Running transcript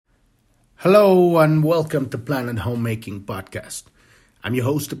Hello and welcome to Planet Homemaking Podcast. I'm your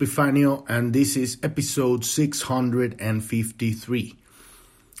host Epifanio and this is episode 653.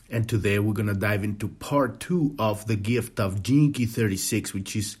 And today we're going to dive into part 2 of the gift of Gene Key 36,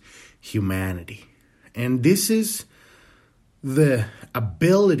 which is humanity. And this is the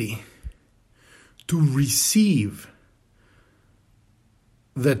ability to receive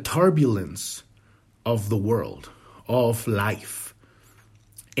the turbulence of the world, of life.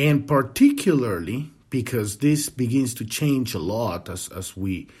 And particularly because this begins to change a lot as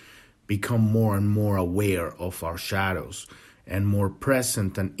we become more and more aware of our shadows and more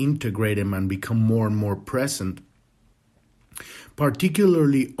present and integrate them and become more and more present,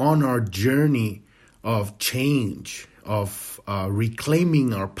 particularly on our journey of change, of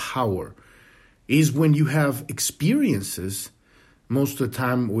reclaiming our power, is when you have experiences, most of the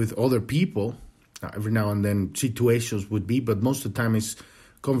time with other people. Every now and then situations would be, but most of the time it's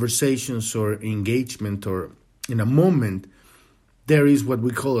conversations or engagement, or in a moment, there is what we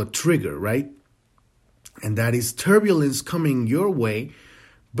call a trigger, right? And that is turbulence coming your way,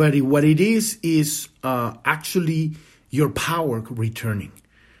 but what it is actually your power returning.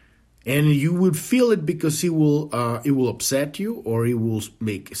 And you will feel it because it will upset you, or it will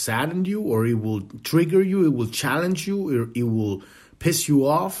sadden you, or it will trigger you, it will challenge you, or it will piss you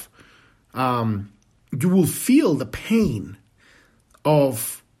off. You will feel the pain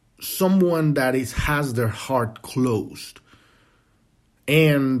of someone that has their heart closed.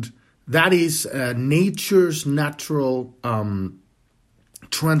 And that is nature's natural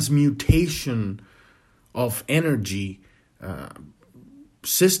transmutation of energy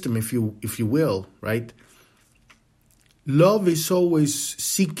system, if you will, right? Love is always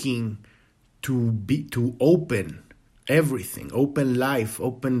seeking to open everything, open life,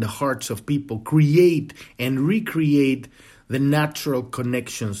 open the hearts of people, create and recreate the natural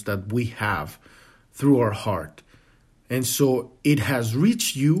connections that we have through our heart. And so it has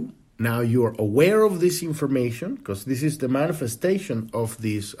reached you. Now you're aware of this information, because this is the manifestation of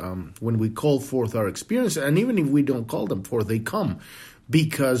this when we call forth our experience. And even if we don't call them forth, they come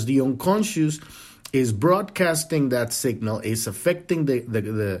because the unconscious is broadcasting that signal, is affecting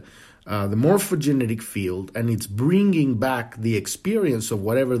the morphogenetic field, and it's bringing back the experience of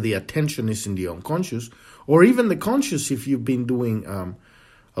whatever the attention is in the unconscious, or even the conscious if you've been doing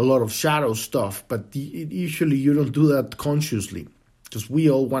a lot of shadow stuff. But usually you don't do that consciously, because we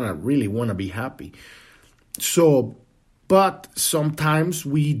all really want to be happy. So, but sometimes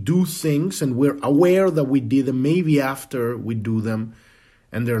we do things and we're aware that we did them, maybe after we do them,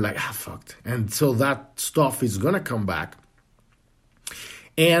 and they're like, fucked. And so that stuff is going to come back.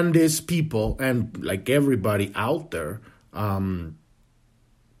 And there's people, and like everybody out there,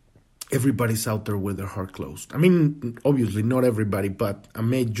 everybody's out there with their heart closed. I mean, obviously not everybody, but a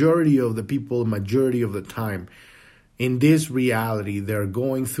majority of the people, majority of the time, in this reality, they're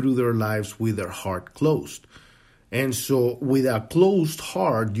going through their lives with their heart closed. And so with a closed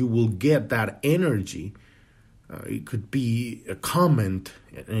heart, you will get that energy. It could be a comment,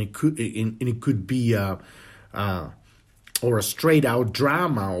 and it could be or a straight out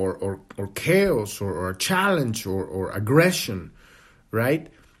drama, or chaos, or a challenge, or aggression, right?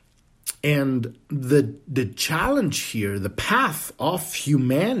 And the challenge here, the path of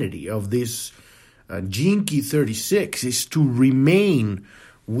humanity, of this Gene Key 36, is to remain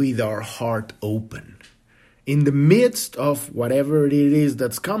with our heart open in the midst of whatever it is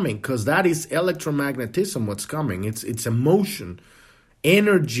that's coming, because that is electromagnetism, what's coming. It's emotion,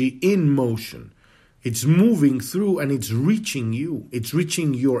 energy in motion. It's moving through and it's reaching you. It's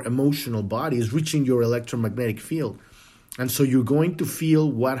reaching your emotional body. It's reaching your electromagnetic field. And so you're going to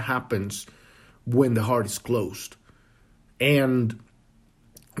feel what happens when the heart is closed. And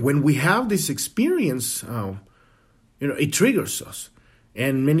when we have this experience, it triggers us.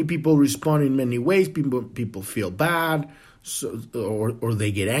 And many people respond in many ways. People feel bad, or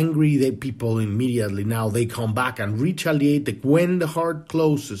they get angry. People immediately now they come back and retaliate. When the heart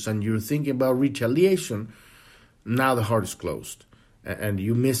closes and you're thinking about retaliation, now the heart is closed. And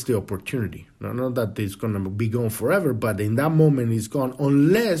you miss the opportunity. Not that it's going to be gone forever, but in that moment it's gone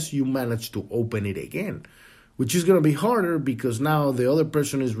unless you manage to open it again, which is going to be harder because now the other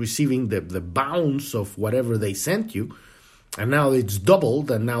person is receiving the bounce of whatever they sent you, and now it's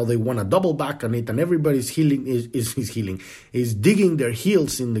doubled, and now they want to double back on it, and everybody's is digging their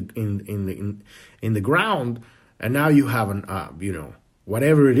heels in the ground, and now you have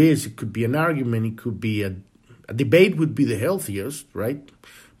whatever it is. It could be an argument, it could be a debate would be the healthiest, right?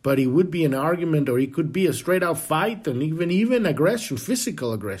 But it would be an argument, or it could be a straight-out fight, and even aggression,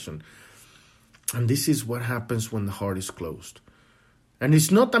 physical aggression. And this is what happens when the heart is closed. And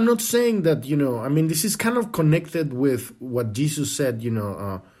it's not, I'm not saying that, I mean, this is kind of connected with what Jesus said,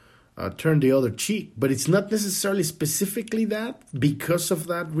 turn the other cheek, but it's not necessarily specifically that. Because of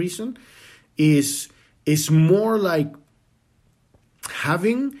that reason, is more like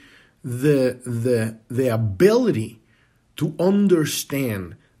having the ability to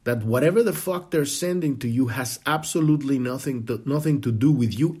understand that whatever the fuck they're sending to you has absolutely nothing to do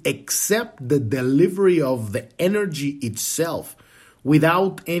with you, except the delivery of the energy itself,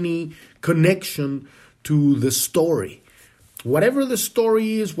 without any connection to the story. Whatever the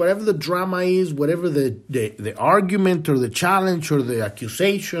story is, whatever the drama is, whatever the argument or the challenge or the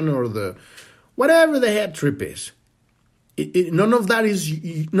accusation or the whatever the head trip is, none of that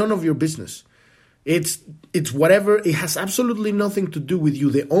is none of your business. It's whatever. It has absolutely nothing to do with you.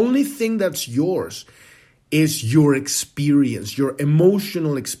 The only thing that's yours is your experience, your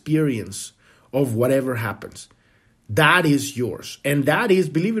emotional experience of whatever happens. That is yours. And that is,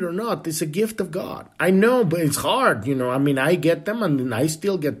 believe it or not, it's a gift of God. I know, but it's hard, I mean, I get them and I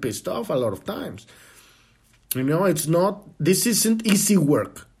still get pissed off a lot of times. This isn't easy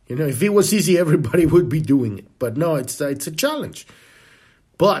work. If it was easy, everybody would be doing it. But no, it's a challenge.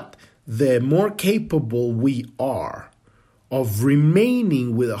 But the more capable we are of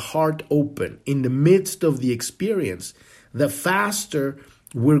remaining with a heart open in the midst of the experience, the faster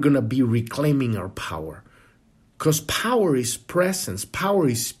we're going to be reclaiming our power. Because power is presence, power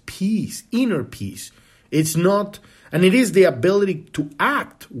is peace, inner peace. It's not, and it is the ability to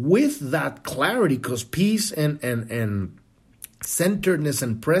act with that clarity, because peace and centeredness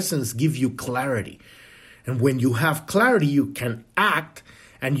and presence give you clarity. And when you have clarity, you can act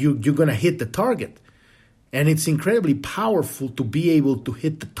and you're going to hit the target. And it's incredibly powerful to be able to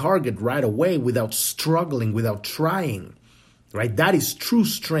hit the target right away without struggling, without trying, right? That is true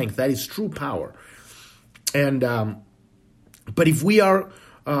strength. That is true power. And but if we are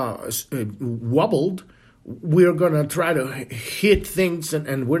wobbled, we're going to try to hit things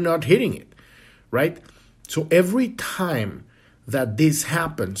and we're not hitting it, right? So every time that this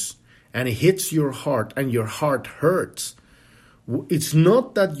happens and it hits your heart and your heart hurts, it's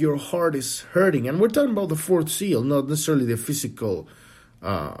not that your heart is hurting. And we're talking about the fourth seal, not necessarily the physical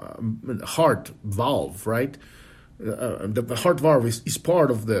heart valve, right? The heart valve is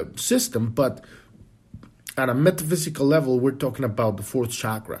part of the system, but at a metaphysical level, we're talking about the fourth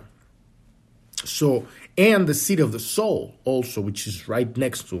chakra. So, and the seat of the soul also, which is right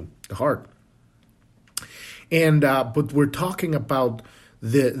next to the heart. And but we're talking about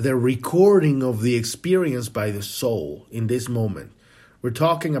the recording of the experience by the soul in this moment. We're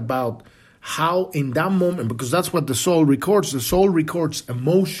talking about how in that moment, because that's what the soul records. The soul records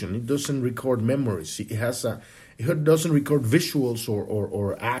emotion. It doesn't record memories. It doesn't record visuals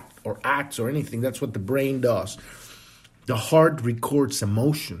or acts or anything. That's what the brain does. The heart records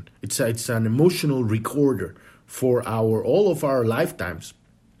emotion. It's an emotional recorder for all of our lifetimes.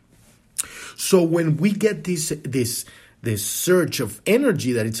 So when we get this surge of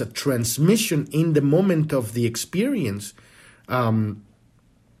energy, that it's a transmission in the moment of the experience,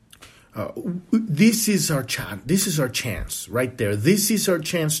 this is our chance. This is our chance right there. This is our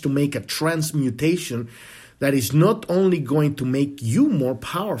chance to make a transmutation that is not only going to make you more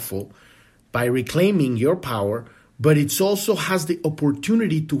powerful by reclaiming your power, but it also has the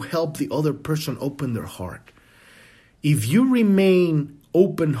opportunity to help the other person open their heart. If you remain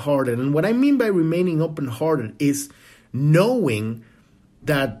open-hearted, and what I mean by remaining open-hearted is knowing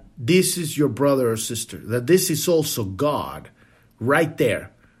that this is your brother or sister, that this is also God right there,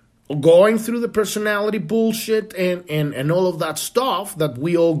 going through the personality bullshit and all of that stuff that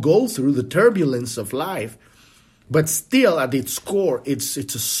we all go through, the turbulence of life. But still, at its core, it's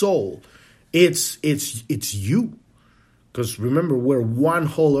a soul. It's you. Because remember, we're one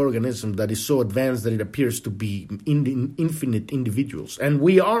whole organism that is so advanced that it appears to be infinite individuals. And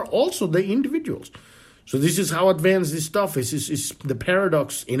we are also the individuals. So this is how advanced this stuff is. It's the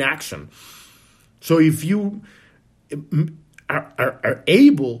paradox in action. So if you are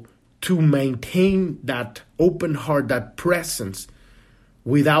able to maintain that open heart, that presence,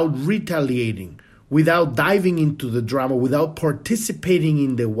 without retaliating, without diving into the drama, without participating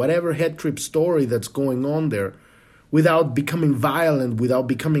in the whatever head trip story that's going on there, without becoming violent, without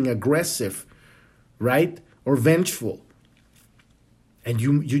becoming aggressive, right? Or vengeful. And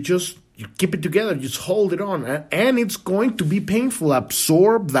you keep it together, you just hold it on. And it's going to be painful.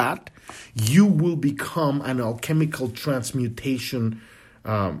 Absorb that. You will become an alchemical transmutation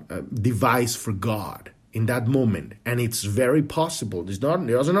device for God in that moment. And it's very possible. It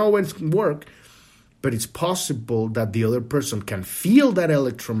doesn't always work, but it's possible that the other person can feel that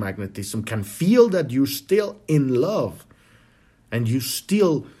electromagnetism, can feel that you're still in love, and you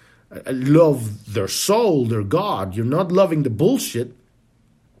still love their soul, their God. You're not loving the bullshit.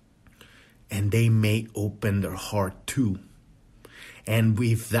 And they may open their heart too. And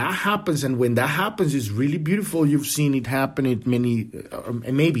if that happens, and when that happens, it's really beautiful. You've seen it happen in many,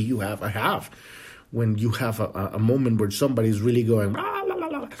 maybe you have, I have, when you have a moment where somebody's really going, blah, blah, blah,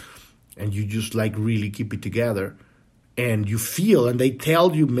 blah, and you just like really keep it together, and you feel, and they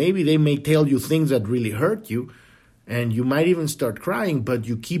tell you, maybe they may tell you things that really hurt you, and you might even start crying, but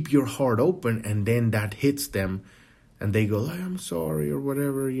you keep your heart open, and then that hits them, and they go, I'm sorry, or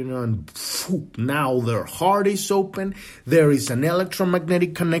whatever, and now their heart is open. There is an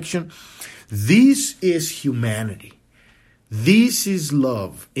electromagnetic connection. This is humanity. This is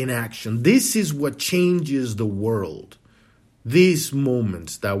love in action. This is what changes the world. These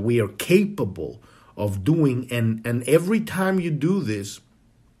moments that we are capable of doing, and every time you do this,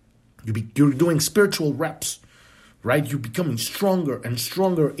 you're doing spiritual reps, right? You're becoming stronger and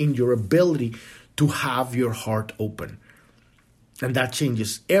stronger in your ability to have your heart open. And that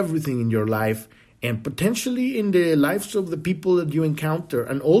changes everything in your life and potentially in the lives of the people that you encounter.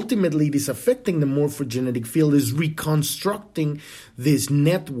 And ultimately, it is affecting the morphogenetic field, is reconstructing this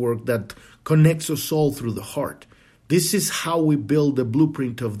network that connects us all through the heart. This is how we build the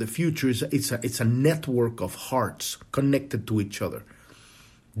blueprint of the future. It's a network of hearts connected to each other.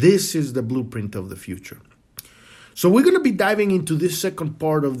 This is the blueprint of the future. So we're going to be diving into this second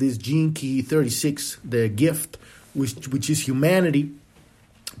part of this Gene Key 36, the gift, which is humanity.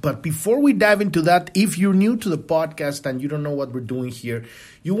 But before we dive into that, if you're new to the podcast and you don't know what we're doing here,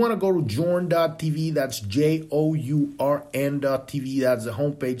 you want to go to journ.tv. That's JOURN.tv. That's the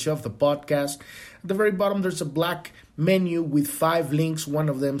homepage of the podcast. At the very bottom, there's a black menu with 5 links. One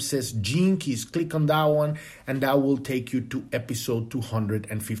of them says Gene Keys. Click on that one, and that will take you to episode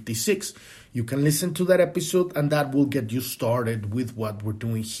 256. You can listen to that episode, and that will get you started with what we're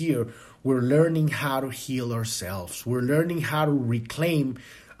doing here. We're learning how to heal ourselves. We're learning how to reclaim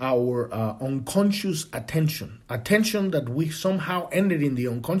our unconscious attention that we somehow ended in the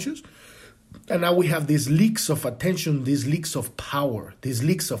unconscious. And now we have these leaks of attention, these leaks of power, these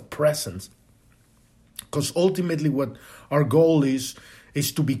leaks of presence. Because ultimately what our goal is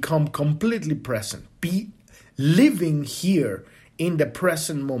to become completely present. Be living here in the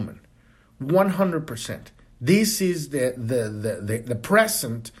present moment. 100%. This is the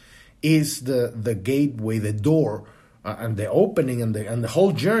present is the gateway, the door, and the opening and the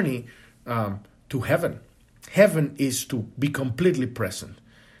whole journey to heaven. Heaven is to be completely present.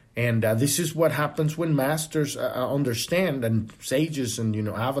 And this is what happens when masters understand, and sages and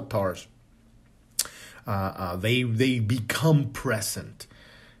avatars. They become present.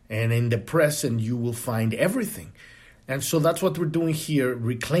 And in the present you will find everything. And so that's what we're doing here,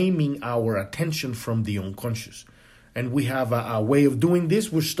 reclaiming our attention from the unconscious. And we have a way of doing this.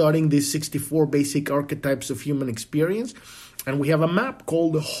 We're studying these 64 basic archetypes of human experience. And we have a map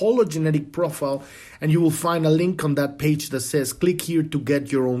called the Hologenetic Profile. And you will find a link on that page that says, click here to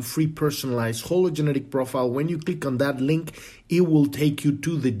get your own free personalized hologenetic profile. When you click on that link, it will take you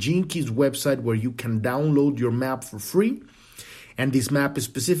to the Gene Keys website where you can download your map for free. And this map is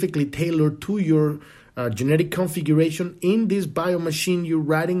specifically tailored to your genetic configuration in this biomachine you're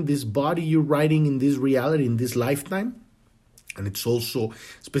writing, this body you're writing in this reality, in this lifetime. And it's also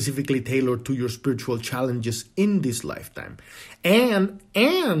specifically tailored to your spiritual challenges in this lifetime. And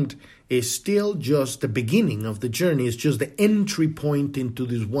it's still just the beginning of the journey. It's just the entry point into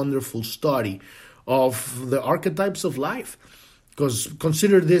this wonderful study of the archetypes of life. Because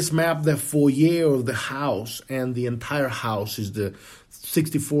consider this map the foyer of the house, and the entire house is the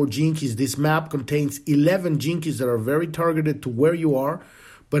 64 Gene Keys. This map contains 11 Gene Keys that are very targeted to where you are.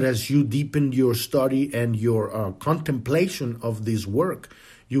 But as you deepen your study and your contemplation of this work,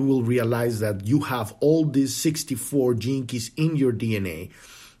 you will realize that you have all these 64 Gene Keys in your DNA.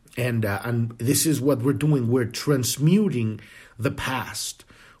 And this is what we're doing. We're transmuting the past.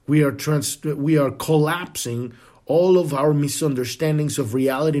 We are collapsing all of our misunderstandings of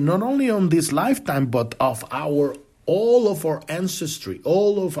reality, not only on this lifetime, but of all of our ancestry,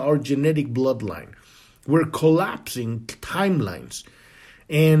 all of our genetic bloodline. We're collapsing timelines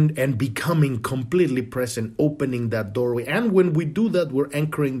and becoming completely present, opening that doorway. And when we do that, we're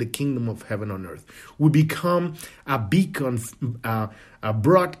anchoring the kingdom of heaven on earth. We become a beacon,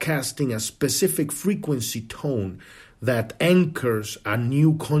 broadcasting a specific frequency tone that anchors a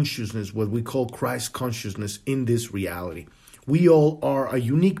new consciousness, what we call Christ consciousness, in this reality. We all are a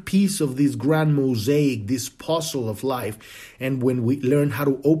unique piece of this grand mosaic, this puzzle of life. And when we learn how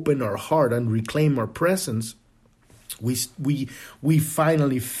to open our heart and reclaim our presence, we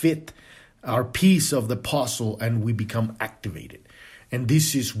finally fit our piece of the puzzle and we become activated. And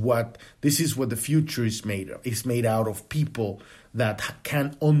this is what the future is made of. It's made out of people that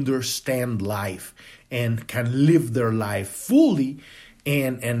can understand life and can live their life fully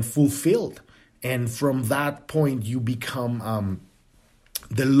and fulfilled. And from that point, you become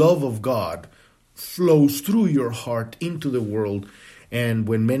the love of God flows through your heart into the world. And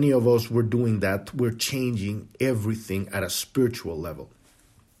when many of us were doing that, we're changing everything at a spiritual level.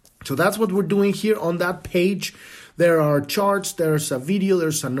 So that's what we're doing here on that page. There are charts, there's a video,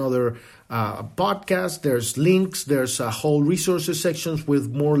 there's another podcast, there's links, there's a whole resources sections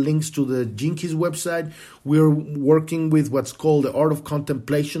with more links to the Gene Keys website. We're working with what's called the Art of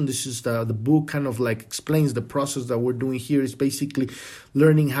Contemplation. This is the book kind of like explains the process that we're doing here. Is basically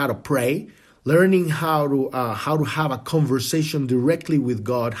learning how to pray, learning how to have a conversation directly with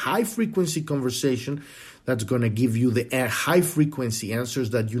God, high frequency conversation that's going to give you the high frequency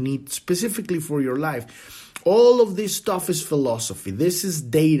answers that you need specifically for your life. All of this stuff is philosophy. This is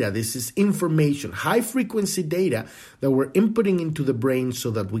data. This is information, high frequency data that we're inputting into the brain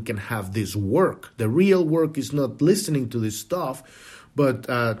so that we can have this work. The real work is not listening to this stuff, but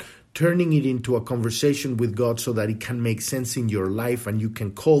turning it into a conversation with God so that it can make sense in your life, and you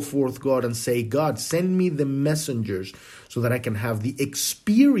can call forth God and say, God, send me the messengers so that I can have the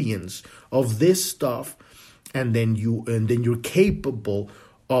experience of this stuff, and then you're capable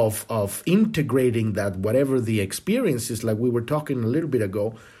of integrating that, whatever the experience is, like we were talking a little bit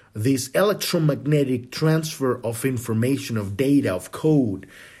ago, this electromagnetic transfer of information, of data, of code.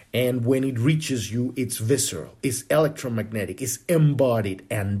 And when it reaches you, it's visceral, it's electromagnetic, it's embodied.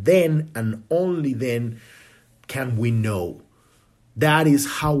 And then, and only then, can we know. That is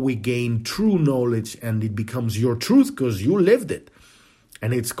how we gain true knowledge, and it becomes your truth because you lived it.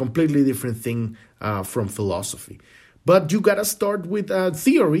 And it's a completely different thing from philosophy. But you got to start with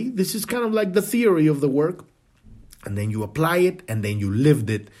theory. This is kind of like the theory of the work. And then you apply it, and then you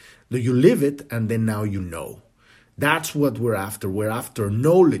lived it. You live it, and then now you know. That's what we're after. We're after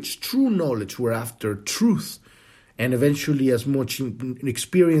knowledge, true knowledge. We're after truth. And eventually, as much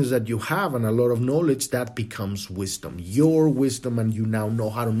experience that you have and a lot of knowledge, that becomes wisdom. Your wisdom, and you now know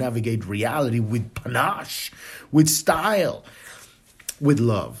how to navigate reality with panache, with style, with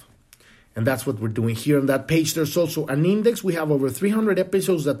love. And that's what we're doing here on that page. There's also an index. We have over 300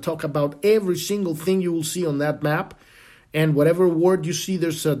 episodes that talk about every single thing you will see on that map. And whatever word you see,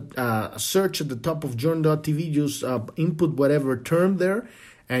 there's a search at the top of journ.tv. Just input whatever term there,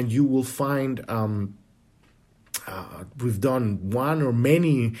 and you will find we've done one or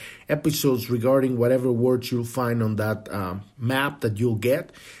many episodes regarding whatever words you'll find on that map that you'll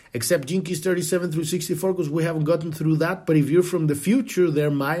get. Except Gene Keys 37 through 64, because we haven't gotten through that. But if you're from the future, there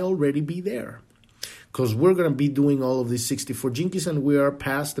might already be there. Because we're going to be doing all of these 64 Gene Keys, and we are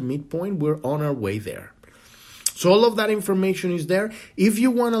past the midpoint. We're on our way there. So all of that information is there. If you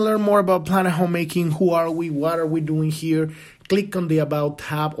want to learn more about Planet Homemaking, who are we, what are we doing here, click on the About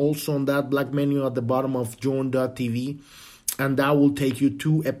tab, also on that black menu at the bottom of journ.tv. And that will take you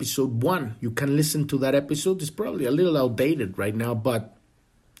to episode 1. You can listen to that episode. It's probably a little outdated right now, but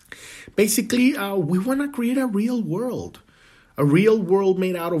basically, we want to create a real world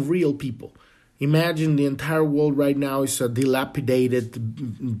made out of real people. Imagine the entire world right now is a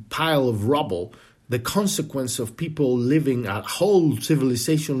dilapidated pile of rubble. The consequence of people living, a whole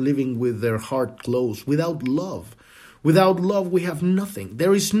civilization living with their heart closed, without love. Without love, we have nothing.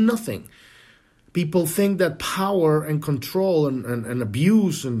 There is nothing. People think that power and control and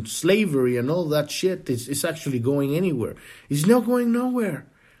abuse and slavery and all that shit is actually going anywhere. It's not going nowhere.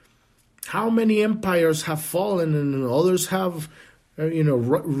 How many empires have fallen and others have,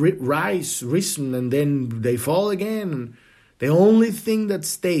 risen, and then they fall again. The only thing that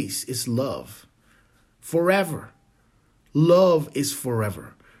stays is love. Forever. Love is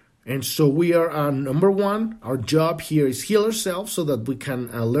forever. And so we are, number one, our job here is heal ourselves so that we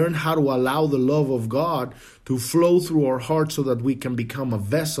can learn how to allow the love of God to flow through our hearts so that we can become a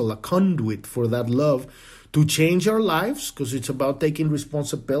vessel, a conduit for that love to change our lives, because it's about taking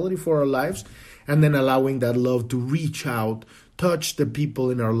responsibility for our lives, and then allowing that love to reach out, touch the people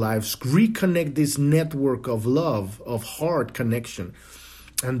in our lives, reconnect this network of love, of heart connection.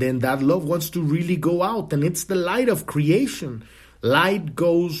 And then that love wants to really go out, and it's the light of creation. Light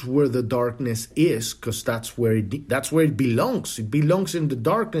goes where the darkness is, because that's where it belongs. It belongs in the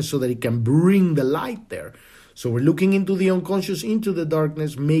darkness so that it can bring the light there. So we're looking into the unconscious, into the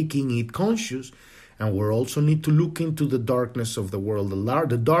darkness, making it conscious. And we also need to look into the darkness of the world,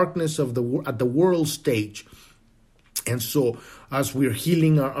 the darkness of at the world stage. And so as we're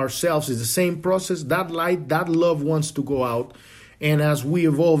healing ourselves, it's the same process. That light, that love wants to go out. And as we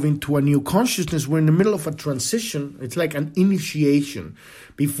evolve into a new consciousness, we're in the middle of a transition. It's like an initiation.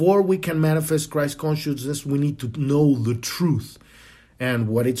 Before we can manifest Christ consciousness, we need to know the truth and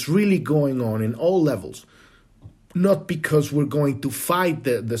what it's really going on in all levels. Not because we're going to fight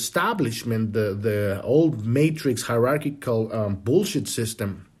the establishment, the old matrix hierarchical bullshit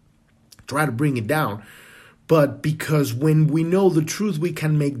system, try to bring it down, but because when we know the truth, we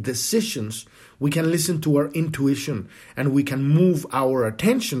can make decisions, we can listen to our intuition, and we can move our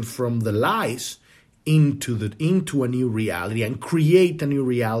attention from the lies into a new reality and create a new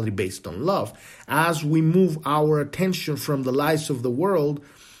reality based on love. As we move our attention from the lies of the world,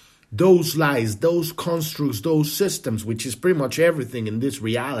 those lies, those constructs, those systems, which is pretty much everything in this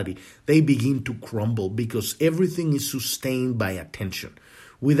reality, they begin to crumble because everything is sustained by attention.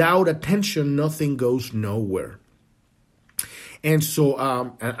 Without attention, nothing goes nowhere. And so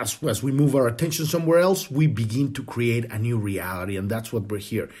as we move our attention somewhere else, we begin to create a new reality, and that's what we're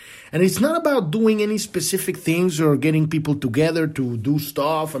here. And it's not about doing any specific things or getting people together to do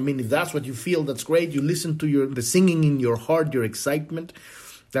stuff. I mean, if that's what you feel, that's great. You listen to the singing in your heart, your excitement.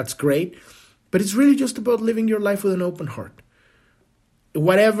 That's great. But it's really just about living your life with an open heart.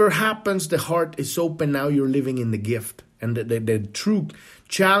 Whatever happens, the heart is open. Now you're living in the gift. And the true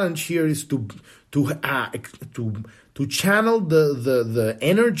challenge here is to channel the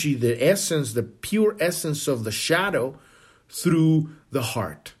energy, the essence, the pure essence of the shadow through the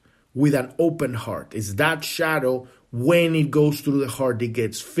heart with an open heart. It's that shadow, when it goes through the heart, it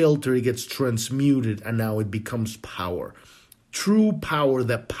gets filtered, it gets transmuted, and now it becomes power. True power,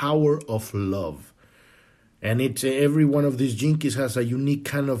 the power of love. And every one of these jinkies has a unique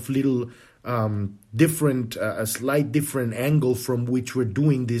kind of little different, a slight different angle from which we're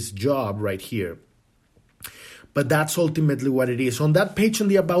doing this job right here. But that's ultimately what it is. On that page, on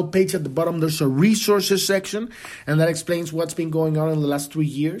the About page at the bottom, there's a resources section, and that explains what's been going on in the last 3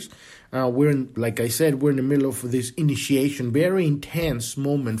 years. Like I said, we're in the middle of this initiation, very intense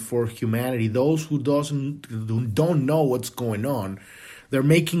moment for humanity. Those who don't know what's going on, they're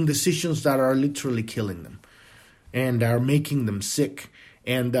making decisions that are literally killing them and are making them sick.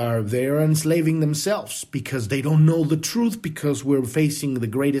 And they're enslaving themselves because they don't know the truth, because we're facing the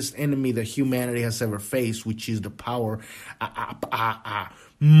greatest enemy that humanity has ever faced, which is the power,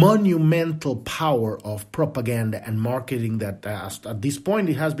 monumental power of propaganda and marketing that at this point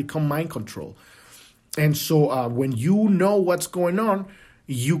it has become mind control. And so when you know what's going on,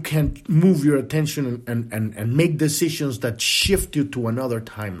 you can move your attention and make decisions that shift you to another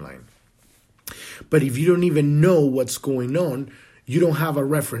timeline. But if you don't even know what's going on, you don't have a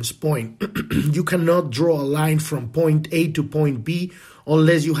reference point. You cannot draw a line from point A to point B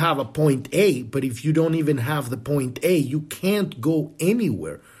unless you have a point A. But if you don't even have the point A, you can't go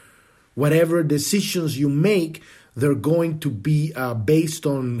anywhere. Whatever decisions you make, they're going to be based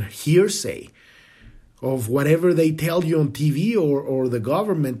on hearsay of whatever they tell you on TV or the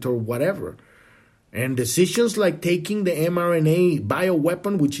government or whatever. And decisions like taking the mRNA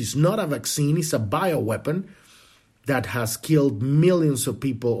bioweapon, which is not a vaccine, it's a bioweapon, that has killed millions of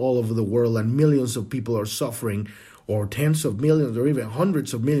people all over the world, and millions of people are suffering, or tens of millions or even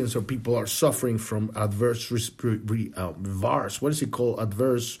hundreds of millions of people are suffering from adverse VARs. What is it called?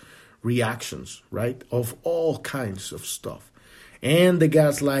 Adverse reactions, right? Of all kinds of stuff. And the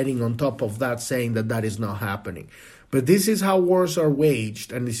gaslighting on top of that, saying that is not happening. But this is how wars are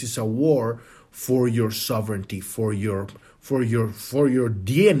waged, and this is a war for your sovereignty, for your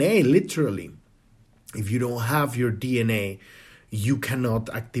DNA, literally. If you don't have your DNA, you cannot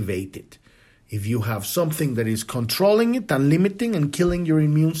activate it. If you have something that is controlling it and limiting and killing your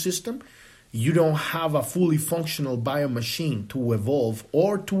immune system, you don't have a fully functional biomachine to evolve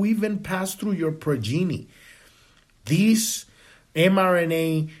or to even pass through your progeny. This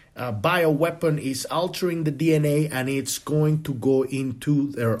mRNA bioweapon is altering the DNA, and it's going to go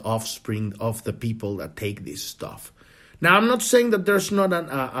into their offspring of the people that take this stuff. Now, I'm not saying that there's not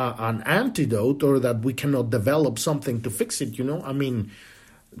an antidote or that we cannot develop something to fix it, I mean,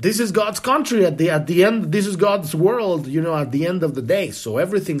 this is God's country at the end. This is God's world, at the end of the day. So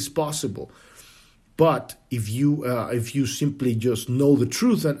everything's possible. But if you simply just know the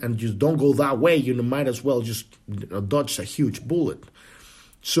truth and just don't go that way, you might as well just dodge a huge bullet.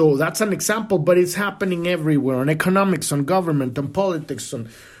 So that's an example, but it's happening everywhere, on economics, on government, on politics, on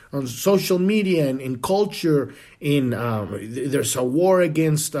social media, and in culture. There's a war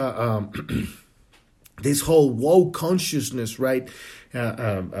against this whole woke consciousness, right?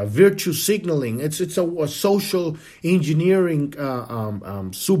 Virtue signaling. It's a social engineering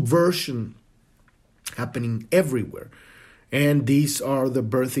subversion happening everywhere. And these are the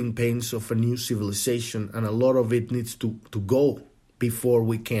birthing pains of a new civilization, and a lot of it needs to go. before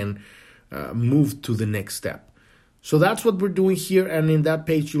we can move to the next step. So that's what we're doing here, and in that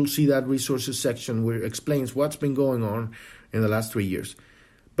page you'll see that resources section where it explains what's been going on in the last 3 years.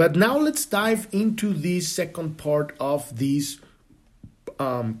 But now let's dive into the second part of this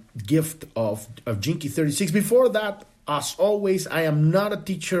gift of Gene Key 36. Before that, as always, I am not a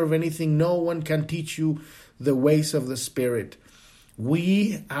teacher of anything. No one can teach you the ways of the Spirit.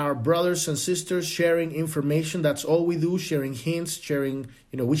 We are brothers and sisters sharing information. That's all we do, sharing hints,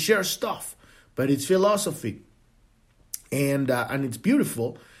 we share stuff, but it's philosophy. And it's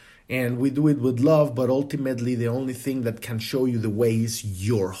beautiful, and we do it with love, but ultimately the only thing that can show you the way is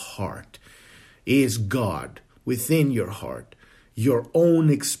your heart, is God within your heart. Your own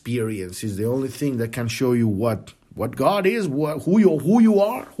experience is the only thing that can show you what God is, who you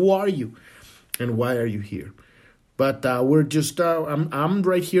are, who are you, and why are you here. But we're just, I'm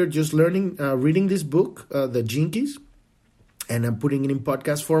right here just learning, reading this book, The Gene Keys, and I'm putting it in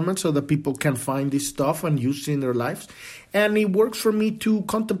podcast format so that people can find this stuff and use it in their lives. And it works for me to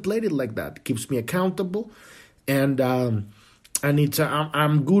contemplate it like that. It keeps me accountable. And it's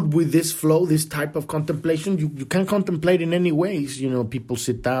I'm good with this flow, this type of contemplation. You can contemplate in any ways. People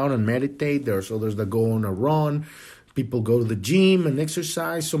sit down and meditate. There's others that go on a run. People go to the gym and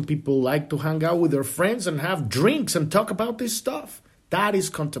exercise. Some people like to hang out with their friends and have drinks and talk about this stuff. That is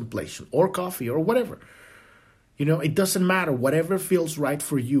contemplation, or coffee, or whatever. It doesn't matter. Whatever feels right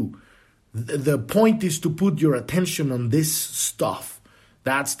for you. The point is to put your attention on this stuff.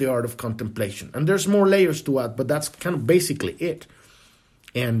 That's the art of contemplation. And there's more layers to it, but that's kind of basically it.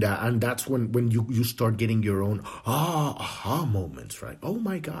 And that's when you start getting your own aha moments, right? Oh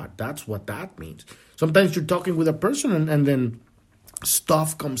my God, that's what that means. Sometimes you're talking with a person and then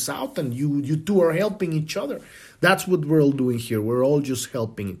stuff comes out and you two are helping each other. That's what we're all doing here. We're all just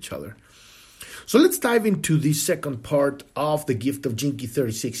helping each other. So let's dive into the second part of the gift of Gene Key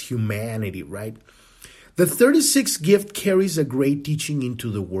 36, humanity, right? The 36th gift carries a great teaching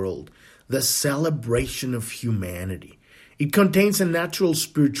into the world, the celebration of humanity. It contains a natural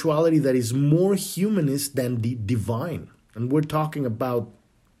spirituality that is more humanist than the divine. And we're talking about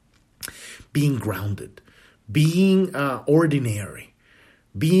being grounded, being ordinary,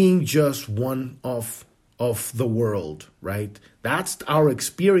 being just one of the world, right? That's our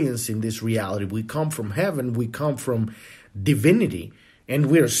experience in this reality. We come from heaven, we come from divinity, and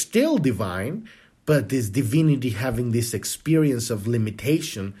we're still divine, but this divinity having this experience of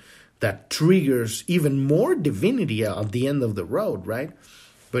limitation that triggers even more divinity at the end of the road, right?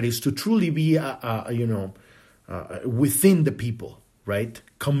 But it's to truly be, within the people, right?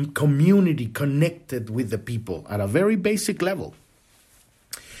 Community connected with the people at a very basic level.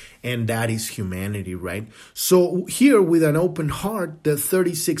 And that is humanity, right? So here, with an open heart, the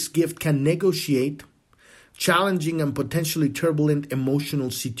 36th gift can negotiate challenging and potentially turbulent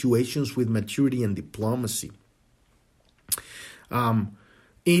emotional situations with maturity and diplomacy.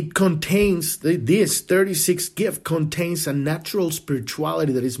 It contains, this 36th gift contains a natural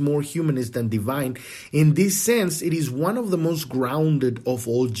spirituality that is more humanist than divine. In this sense, it is one of the most grounded of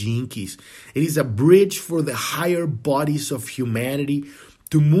all Gene Keys. It is a bridge for the higher bodies of humanity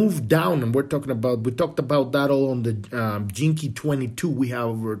to move down, and we talked about that all on the Gene Key 22. We have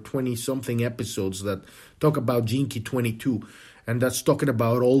over 20-something episodes that talk about Gene Key 22, and that's talking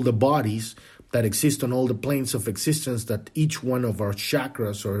about all the bodies that exist on all the planes of existence that each one of our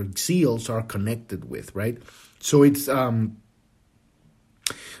chakras or seals are connected with, right? So it's a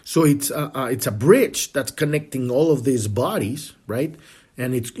bridge that's connecting all of these bodies, right?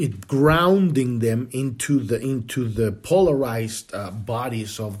 And it's grounding them into the polarized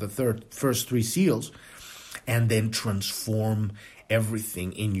bodies of the first three seals, and then transform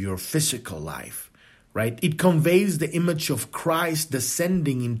everything in your physical life, right? It conveys the image of Christ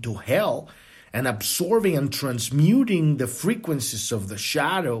descending into hell and absorbing and transmuting the frequencies of the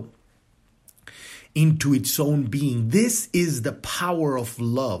shadow into its own being. This is the power of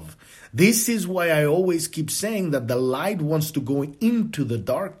love. This is why I always keep saying that the light wants to go into the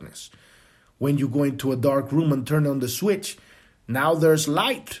darkness. When you go into a dark room and turn on the switch, now there's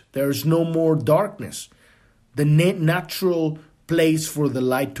light. There's no more darkness. The natural place for the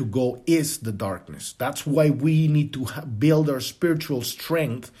light to go is the darkness. That's why we need to build our spiritual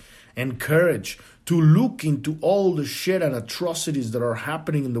strength and courage to look into all the shit and atrocities that are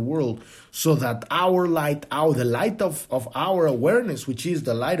happening in the world, so that our light, the light of our awareness, which is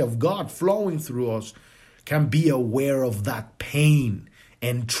the light of God flowing through us, can be aware of that pain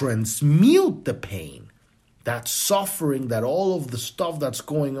and transmute the pain, that suffering, that all of the stuff that's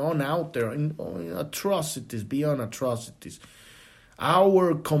going on out there, atrocities beyond atrocities.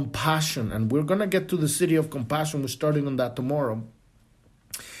 Our compassion, and we're going to get to the city of compassion. We're starting on that tomorrow.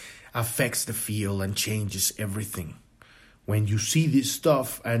 affects the field and changes everything. When you see this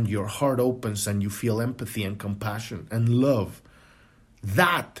stuff and your heart opens and you feel empathy and compassion and love,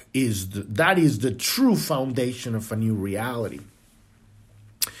 that is the true foundation of a new reality.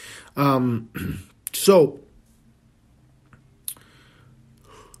 So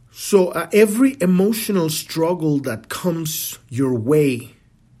every emotional struggle that comes your way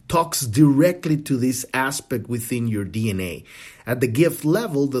talks directly to this aspect within your DNA. At the gift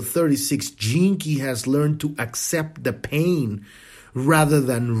level, the 36 gene key has learned to accept the pain rather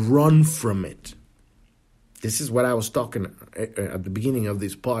than run from it. This is what I was talking at the beginning of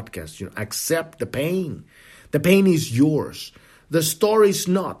this podcast. Accept the pain. The pain is yours. The story's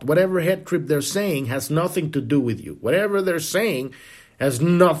not. Whatever head trip they're saying has nothing to do with you. Whatever they're saying has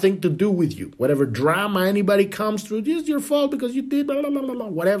nothing to do with you. Whatever drama anybody comes through, it's your fault because you did blah, blah, blah, blah,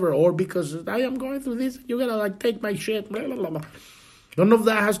 whatever. Or because I am going through this, you gotta take my shit, blah, blah, blah, blah. None of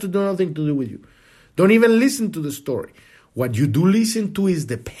that has nothing to do with you. Don't even listen to the story. What you do listen to is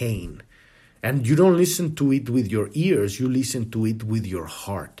the pain. And you don't listen to it with your ears, you listen to it with your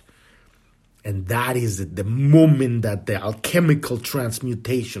heart. And that is the moment that the alchemical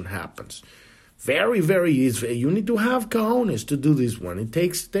transmutation happens. Very, very easy. You need to have cojones to do this one. It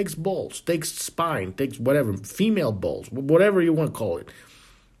takes balls, takes spine, takes whatever, female balls, whatever you want to call it.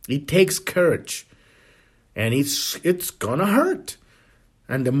 It takes courage. And it's gonna hurt.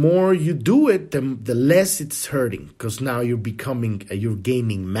 And the more you do it, the less it's hurting. Because now you're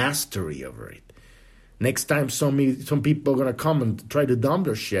gaining mastery over it. Next time some people are going to come and try to dump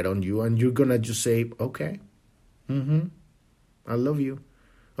their shit on you, and you're going to just say, okay, I love you.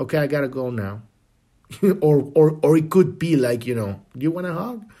 Okay, I got to go now. or it could be like, do you want a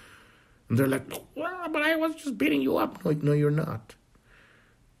hug? And they're like, well, but I was just beating you up. No, you're not.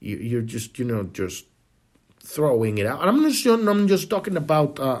 You're just, just throwing it out. And I'm just talking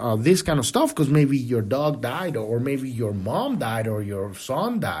about this kind of stuff because maybe your dog died or maybe your mom died or your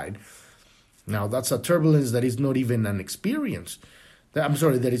son died. Now, that's a turbulence that is not even an experience. I'm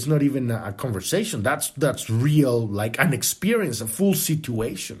sorry, that it's not even a conversation. That's real, like an experience, a full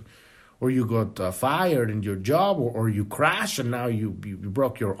situation. Or you got fired in your job, or you crash and now you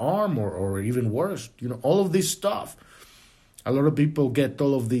broke your arm, or even worse, all of this stuff. A lot of people get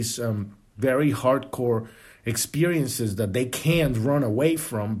all of these very hardcore experiences that they can't run away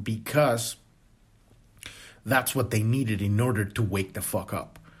from because that's what they needed in order to wake the fuck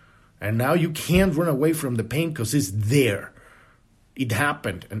up. And now you can't run away from the pain because it's there. It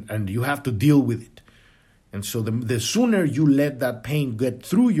happened, and you have to deal with it. And so the sooner you let that pain get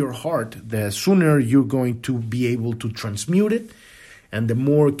through your heart, the sooner you're going to be able to transmute it. And the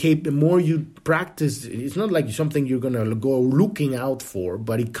more you practice, it's not like something you're going to go looking out for,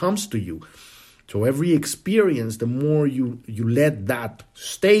 but it comes to you. So every experience, the more you let that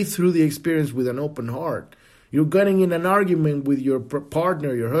stay through the experience with an open heart. You're getting in an argument with your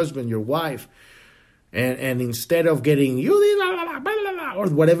partner, your husband, your wife, and instead of getting you or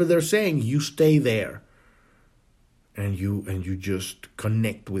whatever they're saying, you stay there, and you just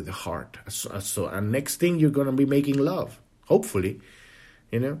connect with the heart. So and next thing you're gonna be making love, hopefully,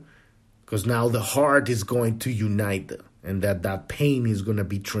 because now the heart is going to unite, and that pain is gonna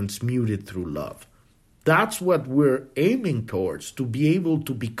be transmuted through love. That's what we're aiming towards, to be able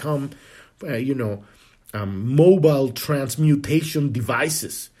to become, mobile transmutation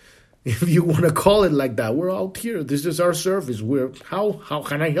devices, if you want to call it like that. We're out here. This is our service. How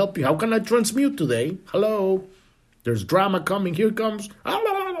can I help you? How can I transmute today? Hello. There's drama coming. Here comes.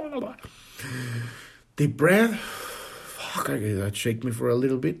 Deep breath. Fuck, that shake me for a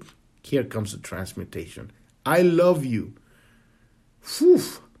little bit. Here comes the transmutation. I love you. Whew.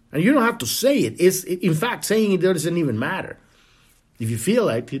 And you don't have to say it. In fact, saying it doesn't even matter. If you feel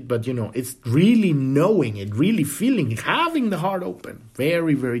like it, but it's really knowing it, really feeling it, having the heart open.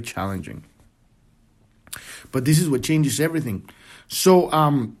 Very, very challenging. But this is what changes everything. So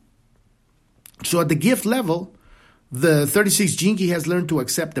at the gift level, the 36 gene key has learned to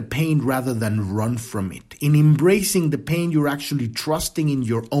accept the pain rather than run from it. In embracing the pain, you're actually trusting in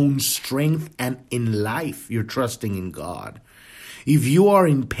your own strength, and in life, you're trusting in God. If you are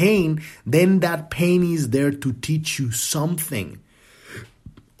in pain, then that pain is there to teach you something.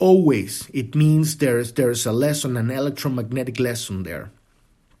 Always, it means there's a lesson, an electromagnetic lesson there,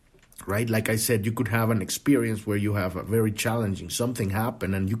 right? Like I said, you could have an experience where you have a very challenging, something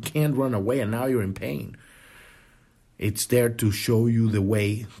happened and you can't run away and now you're in pain. It's there to show you the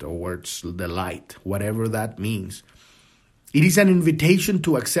way towards the light, whatever that means. It is an invitation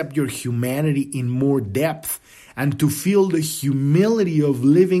to accept your humanity in more depth and to feel the humility of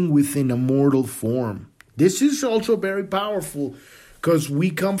living within a mortal form. This is also very powerful, because we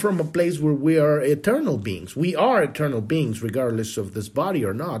come from a place where we are eternal beings. We are eternal beings, regardless of this body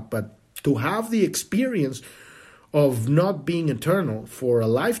or not. But to have the experience of not being eternal for a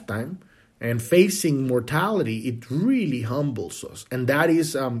lifetime and facing mortality, it really humbles us. And that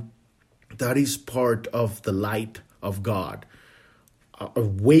is part of the light of God,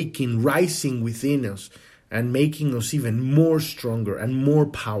 awakening, rising within us, and making us even more stronger and more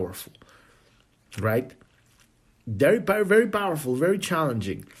powerful, right? Very, very powerful, very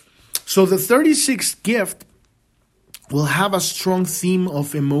challenging. So the 36th gift will have a strong theme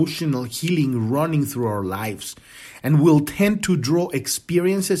of emotional healing running through our lives, and will tend to draw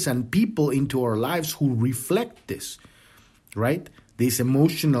experiences and people into our lives who reflect this, right? This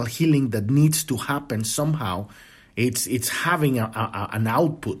emotional healing that needs to happen somehow. It's having an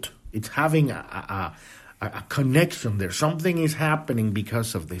output. It's having a connection there. Something is happening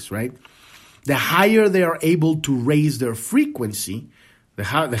because of this, right? The higher they are able to raise their frequency, the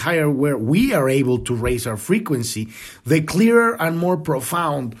higher where we are able to raise our frequency, the clearer and more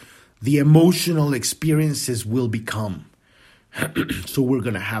profound the emotional experiences will become. So we're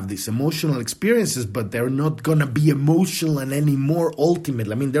going to have these emotional experiences, but they're not going to be emotional and anymore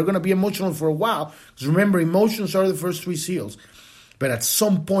ultimately. I mean, they're going to be emotional for a while. Because remember, emotions are the first 3 seals. But at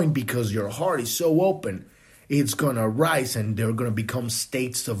some point, because your heart is so open, it's going to rise and they're going to become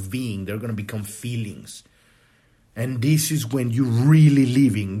states of being. They're going to become feelings. And this is when you're really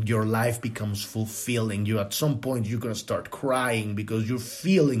living. Your life becomes fulfilling. You, at some point, you're going to start crying because you're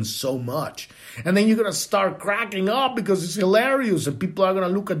feeling so much. And then you're going to start cracking up because it's hilarious. And people are going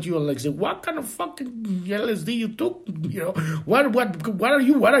to look at you and like say, what kind of fucking LSD you took? You know, what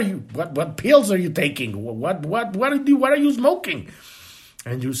pills are you taking? What are you smoking?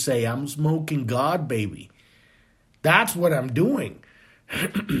 And you say, I'm smoking God, baby. That's what I'm doing.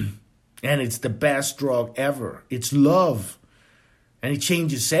 And it's the best drug ever. It's love. And it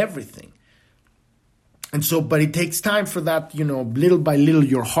changes everything. And so, but it takes time for that, you know, little by little,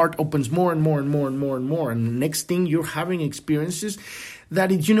 your heart opens more and more and more and more and more. And the next thing, you're having experiences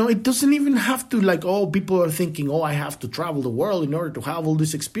that, it doesn't even have to, like, people are thinking, I have to travel the world in order to have all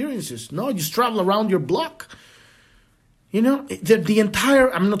these experiences. No, you just travel around your block. The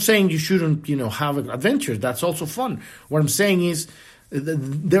entire, I'm not saying you shouldn't, have adventures. That's also fun. What I'm saying is,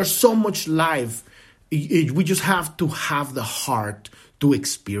 there's so much life. We just have to have the heart to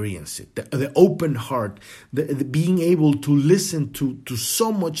experience it. The open heart, the being able to listen to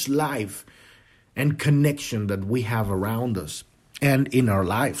so much life and connection that we have around us and in our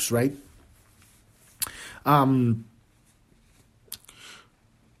lives, right?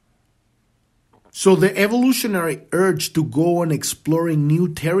 So the evolutionary urge to go on exploring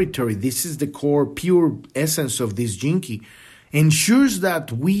new territory, this is the core, pure essence of this Gene Key, ensures that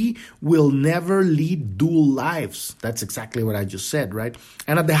we will never lead dual lives. That's exactly what I just said, right?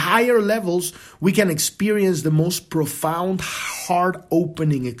 And at the higher levels, we can experience the most profound,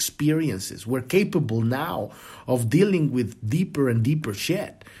 heart-opening experiences. We're capable now of dealing with deeper and deeper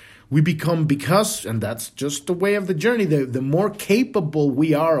shit. We become, and that's just the way of the journey, the more capable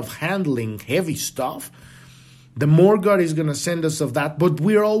we are of handling heavy stuff, the more God is going to send us of that. But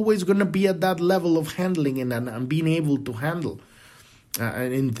we're always going to be at that level of handling and being able to handle.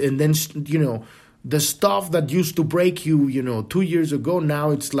 And then, the stuff that used to break you, 2 years ago,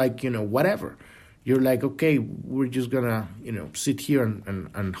 now it's like, whatever. You're like, okay, we're just going to, sit here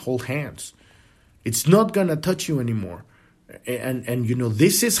and hold hands. It's not going to touch you anymore. And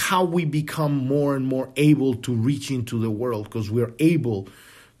this is how we become more and more able to reach into the world, because we're able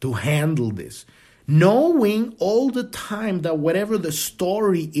to handle this. Knowing all the time that whatever the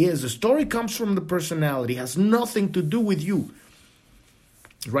story is, the story comes from the personality, has nothing to do with you.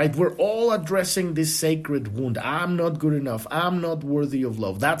 Right? We're all addressing this sacred wound. I'm not good enough. I'm not worthy of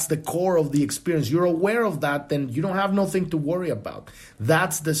love. That's the core of the experience. You're aware of that, then you don't have nothing to worry about.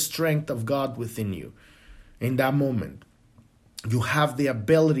 That's the strength of God within you. In that moment, you have the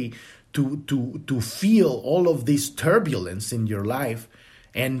ability to feel all of this turbulence in your life,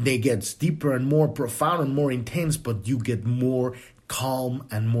 and they get deeper and more profound and more intense, but you get more calm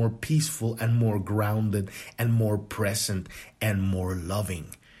and more peaceful and more grounded and more present and more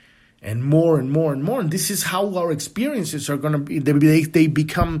loving and more and more and more. And this is how our experiences are going to be. They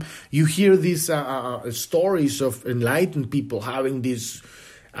become, you hear these stories of enlightened people having this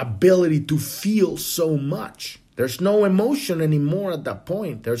ability to feel so much. There's no emotion anymore at that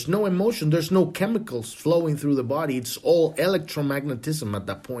point. There's no emotion. There's no chemicals flowing through the body. It's all electromagnetism at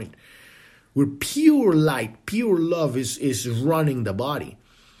that point. Where pure light, pure love is running the body.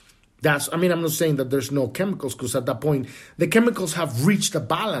 I'm not saying that there's no chemicals, because at that point, the chemicals have reached a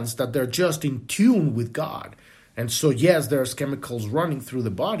balance that they're just in tune with God. And so, yes, there's chemicals running through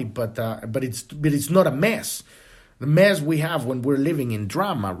the body, but it's not a mess. The mess we have when we're living in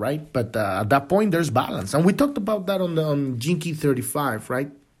drama, right? But at that point, there's balance, and we talked about that on Gene Key 35,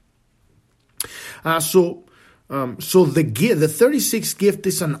 right? So the 36th gift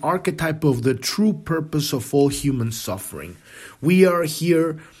is an archetype of the true purpose of all human suffering. We are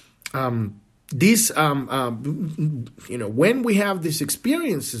here. When we have these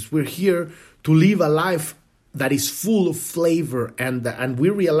experiences, we're here to live a life that is full of flavor, and we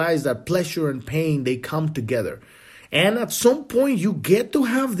realize that pleasure and pain, they come together. And at some point, you get to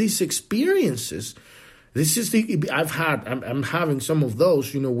have these experiences. I'm having some of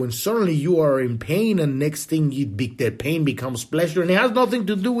those, when suddenly you are in pain, and next thing the pain becomes pleasure, and it has nothing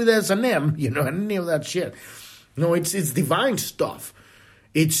to do with S&M, any of that shit. No, it's divine stuff.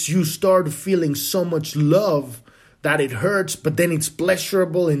 It's you start feeling so much love that it hurts, but then it's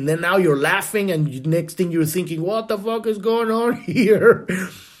pleasurable, and then now you're laughing, and next thing you're thinking, what the fuck is going on here?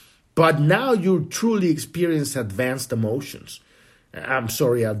 But now you truly experience advanced emotions.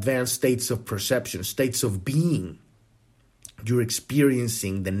 Advanced states of perception, states of being. You're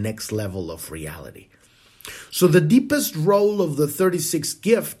experiencing the next level of reality. So the deepest role of the 36th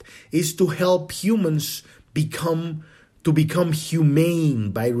gift is to help humans become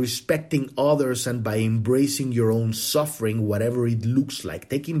humane by respecting others and by embracing your own suffering, whatever it looks like,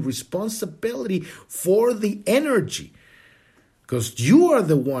 taking responsibility for the energy. Because you are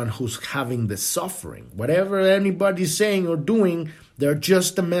the one who's having the suffering. Whatever anybody's saying or doing, they're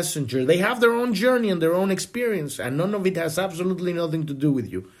just a messenger. They have their own journey and their own experience, and none of it has absolutely nothing to do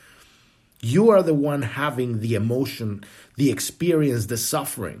with you. You are the one having the emotion, the experience, the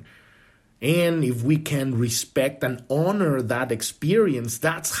suffering. And if we can respect and honor that experience,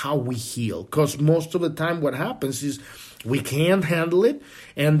 that's how we heal. Because most of the time what happens is we can't handle it,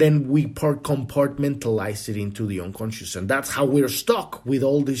 and then we compartmentalize it into the unconscious. And that's how we're stuck with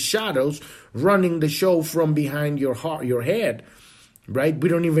all these shadows running the show from behind your head, right? We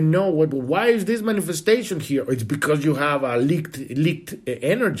don't even know why is this manifestation here? It's because you have a leaked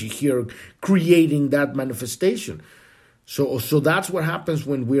energy here creating that manifestation. So that's what happens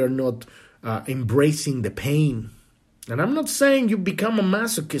when we are not embracing the pain. And I'm not saying you become a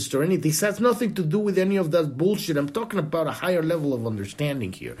masochist or anything. This has nothing to do with any of that bullshit. I'm talking about a higher level of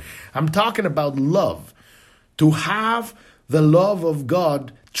understanding here. I'm talking about love. To have the love of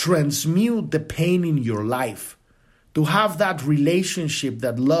God transmute the pain in your life. To have that relationship,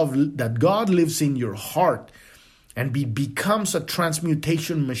 that love, that God lives in your heart and becomes a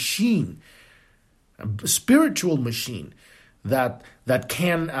transmutation machine, a spiritual machine. That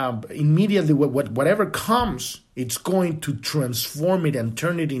can immediately, whatever comes, it's going to transform it and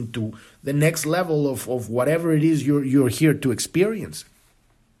turn it into the next level of whatever it is you're here to experience.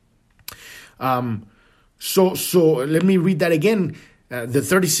 So let me read that again. The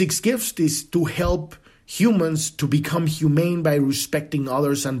 36 gifts is to help humans to become humane by respecting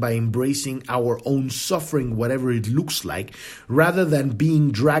others and by embracing our own suffering, whatever it looks like, rather than being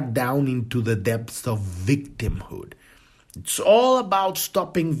dragged down into the depths of victimhood. It's all about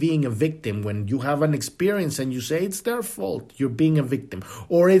stopping being a victim. When you have an experience and you say it's their fault, you're being a victim.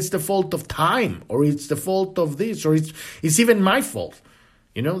 Or it's the fault of time, or it's the fault of this, or it's even my fault.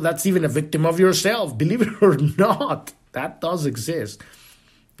 That's even a victim of yourself, believe it or not. That does exist.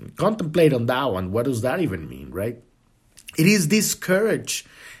 Contemplate on that one. What does that even mean, right? It is this courage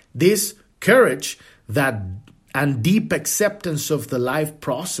that and deep acceptance of the life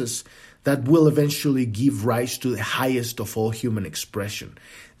process that will eventually give rise to the highest of all human expression,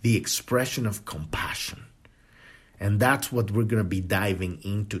 the expression of compassion. And that's what we're going to be diving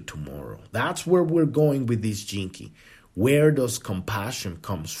into tomorrow. That's where we're going with this Gene Key. Where does compassion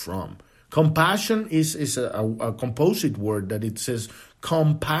comes from? Compassion is a composite word that it says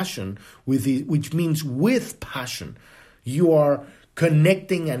compassion, which means with passion. You are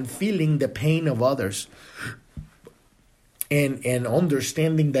connecting and feeling the pain of others. And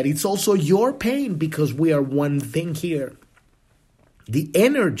understanding that it's also your pain, because we are one thing here. The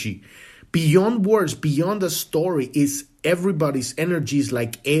energy beyond words, beyond the story, is everybody's energy is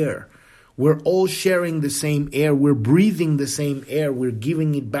like air. We're all sharing the same air. We're breathing the same air. We're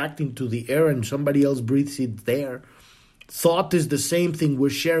giving it back into the air, and somebody else breathes it there. Thought is the same thing. We're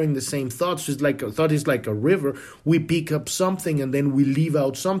sharing the same thoughts. Thought is like a river. We pick up something and then we leave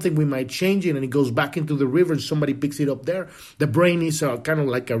out something. We might change it and it goes back into the river and somebody picks it up there. The brain is kind of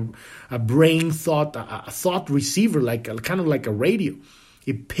like a brain thought, a thought receiver, kind of like a radio.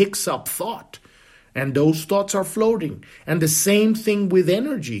 It picks up thought. And those thoughts are floating. And the same thing with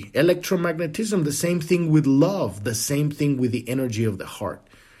energy, electromagnetism, the same thing with love, the same thing with the energy of the heart.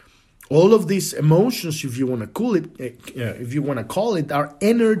 All of these emotions, if you want to call it, are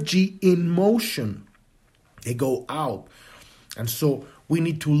energy in motion. They go out. And so we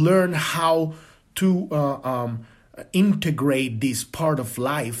need to learn how to integrate this part of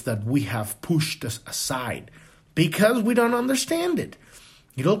life that we have pushed aside because we don't understand it.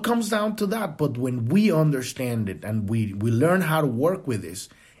 It all comes down to that. But when we understand it and we learn how to work with this,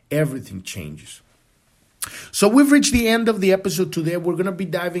 everything changes. So we've reached the end of the episode today. We're going to be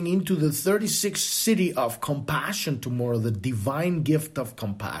diving into the 36th city of compassion tomorrow, the divine gift of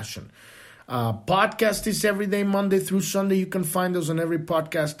compassion. Podcast is every day, Monday through Sunday. You can find us on every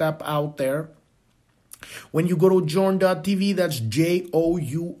podcast app out there. When you go to journ.tv, that's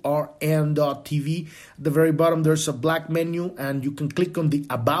JOURN.tv. At the very bottom, there's a black menu, and you can click on the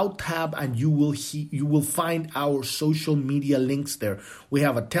About tab, and you will find our social media links there. We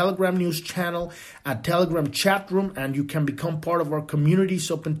have a Telegram news channel, a Telegram chat room, and you can become part of our community.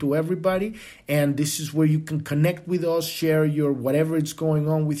 It's open to everybody, and this is where you can connect with us, share your whatever is going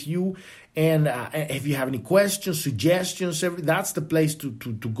on with you. And if you have any questions, suggestions, that's the place to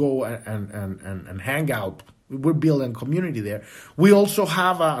go and hang out. We're building community there. We also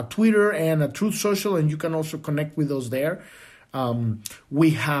have a Twitter and a Truth Social, and you can also connect with us there. We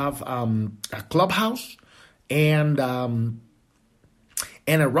have a Clubhouse and a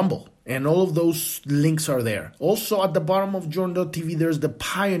Rumble. And all of those links are there. Also, at the bottom of journ.tv, there's the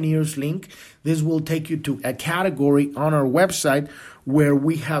Pioneers link. This will take you to a category on our website where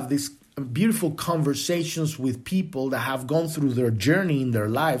we have this beautiful conversations with people that have gone through their journey in their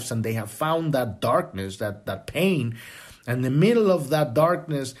lives, and they have found that darkness, that pain. And in the middle of that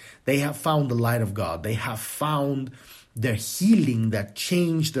darkness, they have found the light of God. They have found their healing that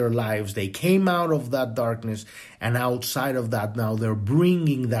changed their lives. They came out of that darkness, and outside of that now they're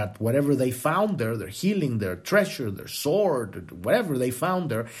bringing that, whatever they found there, their healing, their treasure, their sword, whatever they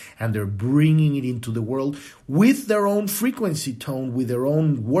found there, and they're bringing it into the world with their own frequency tone, with their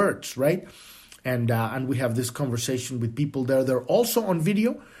own words, right? And we have this conversation with people there. They're also on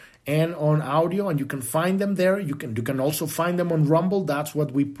video and on audio, and you can find them there. You can also find them on Rumble. That's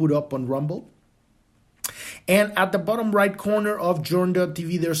what we put up on Rumble. And at the bottom right corner of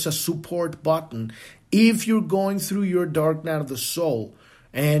journ.tv, there's a support button. If you're going through your dark night of the soul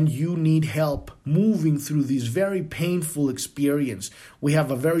and you need help moving through this very painful experience, we have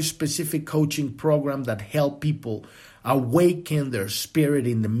a very specific coaching program that helps people awaken their spirit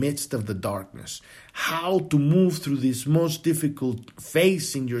in the midst of the darkness. How to move through this most difficult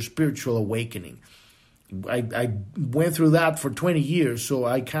phase in your spiritual awakening. I went through that for 20 years, so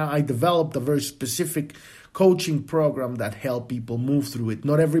I developed a very specific coaching program that help people move through it.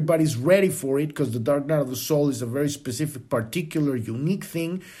 Not everybody's ready for it because the dark night of the soul is a very specific, particular, unique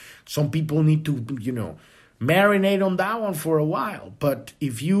thing. Some people need to, marinate on that one for a while. But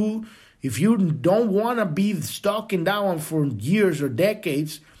if you don't want to be stuck in that one for years or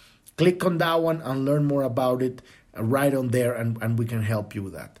decades, click on that one and learn more about it right on there, and we can help you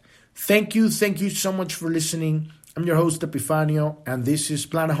with that. Thank you so much for listening. I'm your host, Epifanio, and this is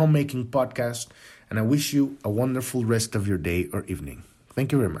Planet Homemaking Podcast, and I wish you a wonderful rest of your day or evening.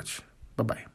 Thank you very much. Bye-bye.